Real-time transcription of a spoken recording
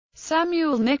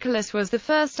Samuel Nicholas was the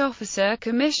first officer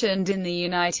commissioned in the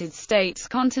United States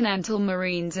Continental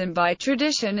Marines and by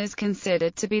tradition is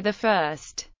considered to be the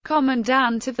first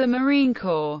Commandant of the Marine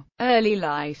Corps. Early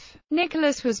life.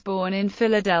 Nicholas was born in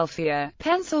Philadelphia,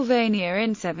 Pennsylvania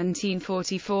in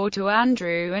 1744 to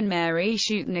Andrew and Mary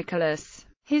Shute Nicholas.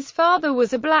 His father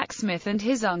was a blacksmith and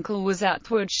his uncle was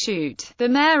Atwood Shute, the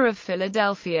mayor of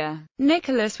Philadelphia.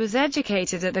 Nicholas was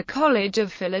educated at the College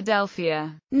of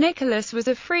Philadelphia. Nicholas was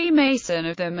a Freemason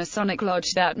of the Masonic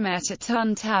Lodge that met at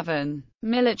Tun Tavern.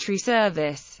 Military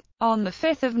service. On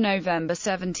 5 November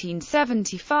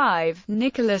 1775,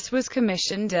 Nicholas was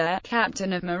commissioned a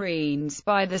Captain of Marines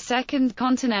by the Second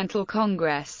Continental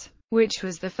Congress, which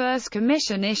was the first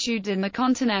commission issued in the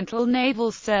Continental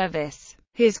Naval Service.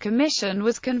 His commission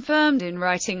was confirmed in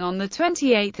writing on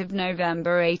 28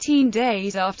 November 18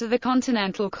 days after the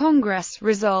Continental Congress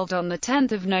resolved on 10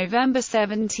 November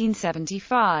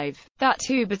 1775, that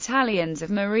 2 battalions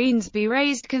of Marines be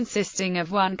raised consisting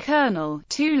of 1 colonel,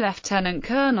 2 lieutenant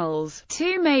colonels,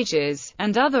 2 majors,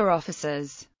 and other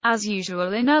officers, as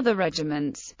usual in other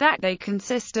regiments, that they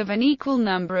consist of an equal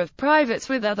number of privates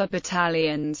with other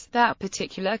battalions, that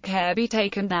particular care be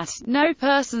taken that no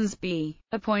persons be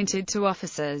appointed to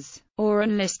officers, or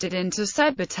enlisted into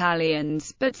said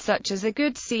battalions, but such as a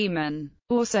good seaman,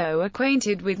 also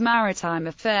acquainted with maritime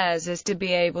affairs as to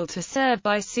be able to serve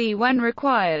by sea when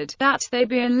required, that they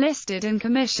be enlisted and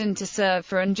commissioned to serve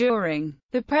for and during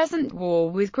the present war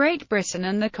with Great Britain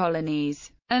and the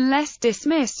colonies, unless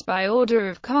dismissed by order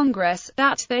of Congress,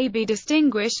 that they be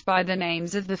distinguished by the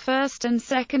names of the 1st and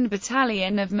 2nd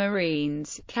Battalion of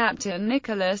Marines. Captain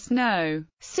Nicholas no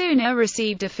sooner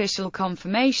received official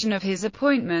confirmation of his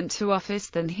appointment to office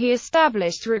than he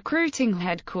established recruiting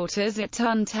headquarters at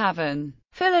Tun Tavern,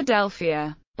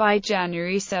 Philadelphia. By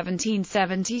January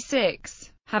 1776,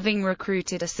 having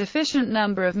recruited a sufficient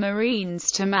number of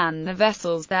Marines to man the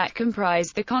vessels that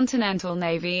comprised the Continental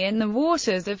Navy in the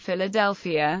waters of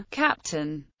Philadelphia,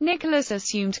 Captain Nicholas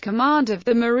assumed command of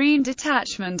the Marine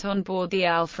detachment on board the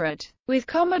Alfred. With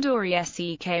Commodore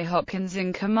S.E.K. Hopkins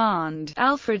in command,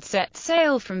 Alfred set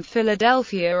sail from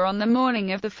Philadelphia on the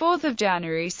morning of 4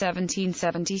 January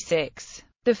 1776.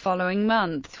 The following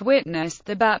month witnessed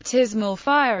the baptismal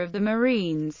fire of the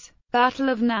Marines. Battle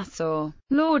of Nassau.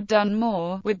 Lord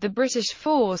Dunmore, with the British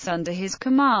force under his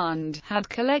command, had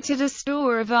collected a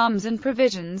store of arms and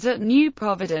provisions at New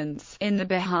Providence, in the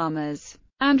Bahamas,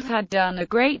 and had done a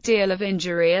great deal of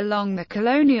injury along the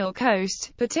colonial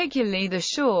coast, particularly the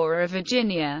shore of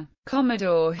Virginia.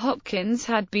 Commodore Hopkins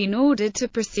had been ordered to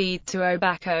proceed to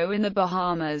Obaco in the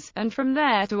Bahamas, and from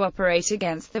there to operate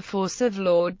against the force of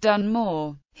Lord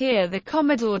Dunmore. Here the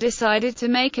Commodore decided to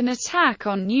make an attack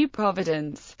on New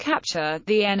Providence, capture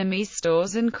the enemy's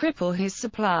stores and cripple his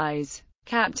supplies.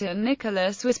 Captain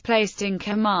Nicholas was placed in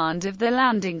command of the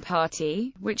landing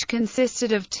party, which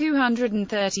consisted of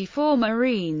 234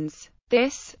 Marines.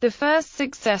 This, the first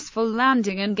successful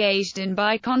landing engaged in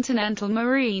by Continental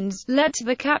Marines, led to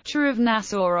the capture of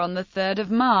Nassau on 3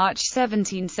 March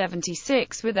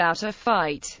 1776 without a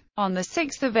fight. On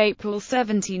 6 April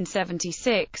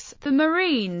 1776, the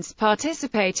Marines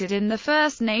participated in the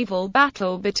first naval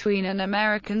battle between an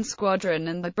American squadron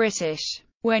and the British,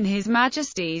 when His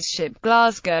Majesty's ship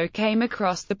Glasgow came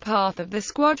across the path of the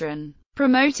squadron,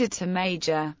 promoted to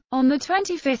Major. On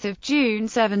 25 June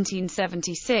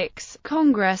 1776,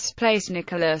 Congress placed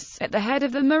Nicholas at the head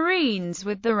of the Marines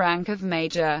with the rank of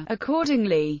Major.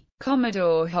 Accordingly,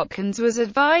 Commodore Hopkins was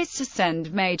advised to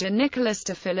send Major Nicholas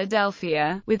to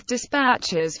Philadelphia, with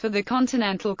dispatches for the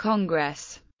Continental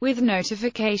Congress. With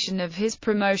notification of his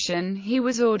promotion, he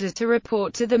was ordered to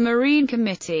report to the Marine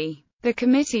Committee. The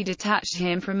committee detached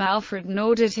him from Alfred and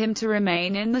ordered him to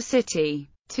remain in the city,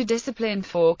 to discipline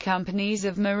 4 companies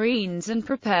of Marines and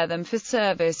prepare them for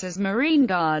service as Marine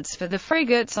Guards for the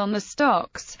frigates on the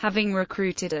stocks. Having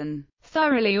recruited and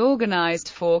thoroughly organized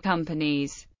 4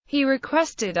 companies, he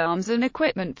requested arms and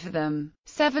equipment for them.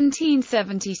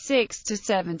 1776 to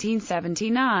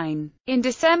 1779. In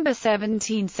December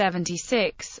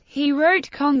 1776, he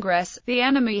wrote Congress, "The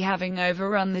enemy having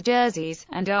overrun the Jerseys,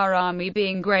 and our army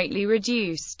being greatly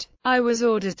reduced, I was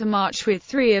ordered to march with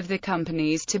 3 of the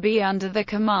companies to be under the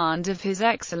command of His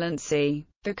Excellency,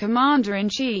 the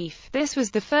Commander-in-Chief." This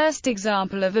was the first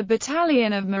example of a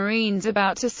battalion of Marines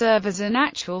about to serve as an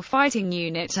actual fighting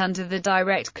unit under the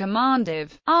direct command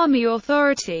of Army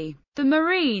authority. The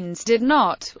Marines did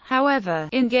not, however,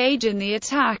 engage in the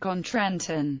attack on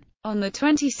Trenton. On the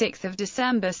 26th of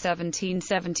December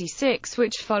 1776,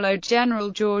 which followed General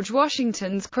George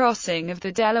Washington's crossing of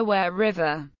the Delaware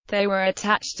River, they were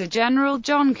attached to General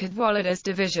John Cadwalader's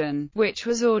division, which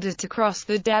was ordered to cross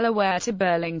the Delaware to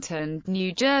Burlington,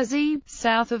 New Jersey,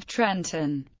 south of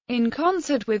Trenton, in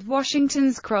concert with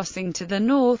Washington's crossing to the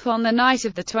north on the night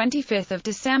of the 25th of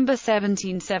December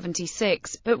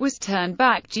 1776, but was turned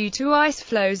back due to ice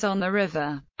floes on the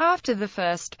river. After the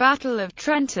First Battle of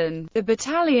Trenton, the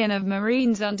battalion of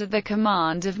Marines under the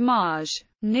command of Maj.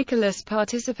 Nicholas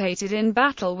participated in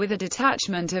battle with a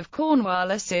detachment of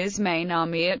Cornwallis's main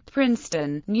army at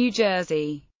Princeton, New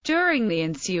Jersey. During the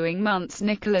ensuing months,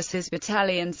 Nicholas's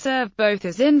battalion served both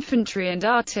as infantry and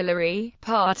artillery,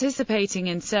 participating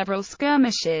in several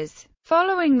skirmishes.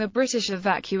 Following the British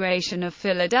evacuation of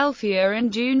Philadelphia in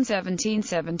June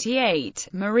 1778,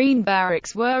 Marine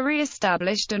barracks were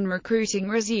re-established and recruiting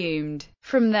resumed.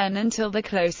 From then until the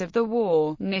close of the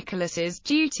war, Nicholas's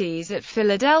duties at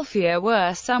Philadelphia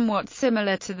were somewhat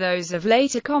similar to those of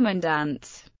later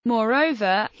commandants.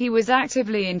 Moreover, he was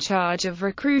actively in charge of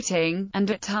recruiting, and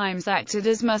at times acted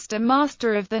as muster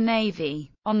master of the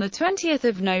Navy. On the 20th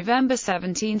of November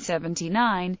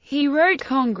 1779, he wrote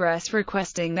Congress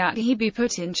requesting that he be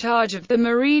put in charge of the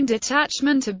Marine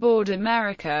detachment aboard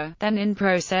America, then in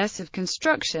process of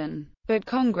construction. But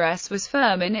Congress was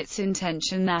firm in its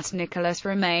intention that Nicholas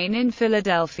remain in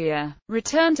Philadelphia,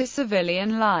 return to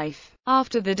civilian life.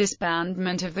 After the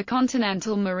disbandment of the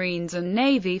Continental Marines and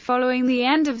Navy following the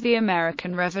end of the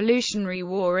American Revolutionary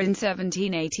War in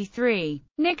 1783,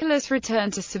 Nicholas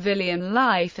returned to civilian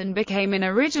life and became an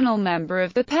original member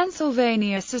of the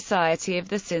Pennsylvania Society of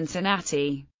the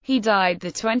Cincinnati. He died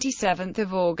the 27th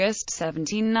of August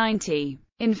 1790.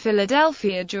 In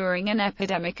Philadelphia during an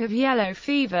epidemic of yellow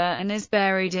fever and is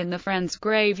buried in the Friends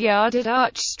graveyard at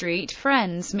Arch Street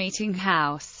Friends Meeting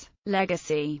House.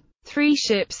 Legacy. 3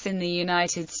 ships in the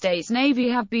United States Navy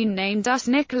have been named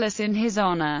after Nicholas in his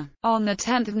honor. On the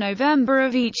 10th of November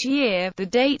of each year, the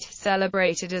date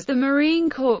celebrated as the Marine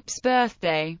Corps'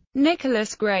 birthday,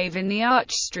 Nicholas' grave in the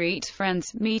Arch Street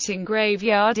Friends Meeting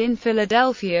Graveyard in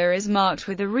Philadelphia is marked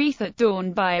with a wreath at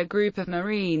dawn by a group of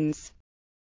Marines.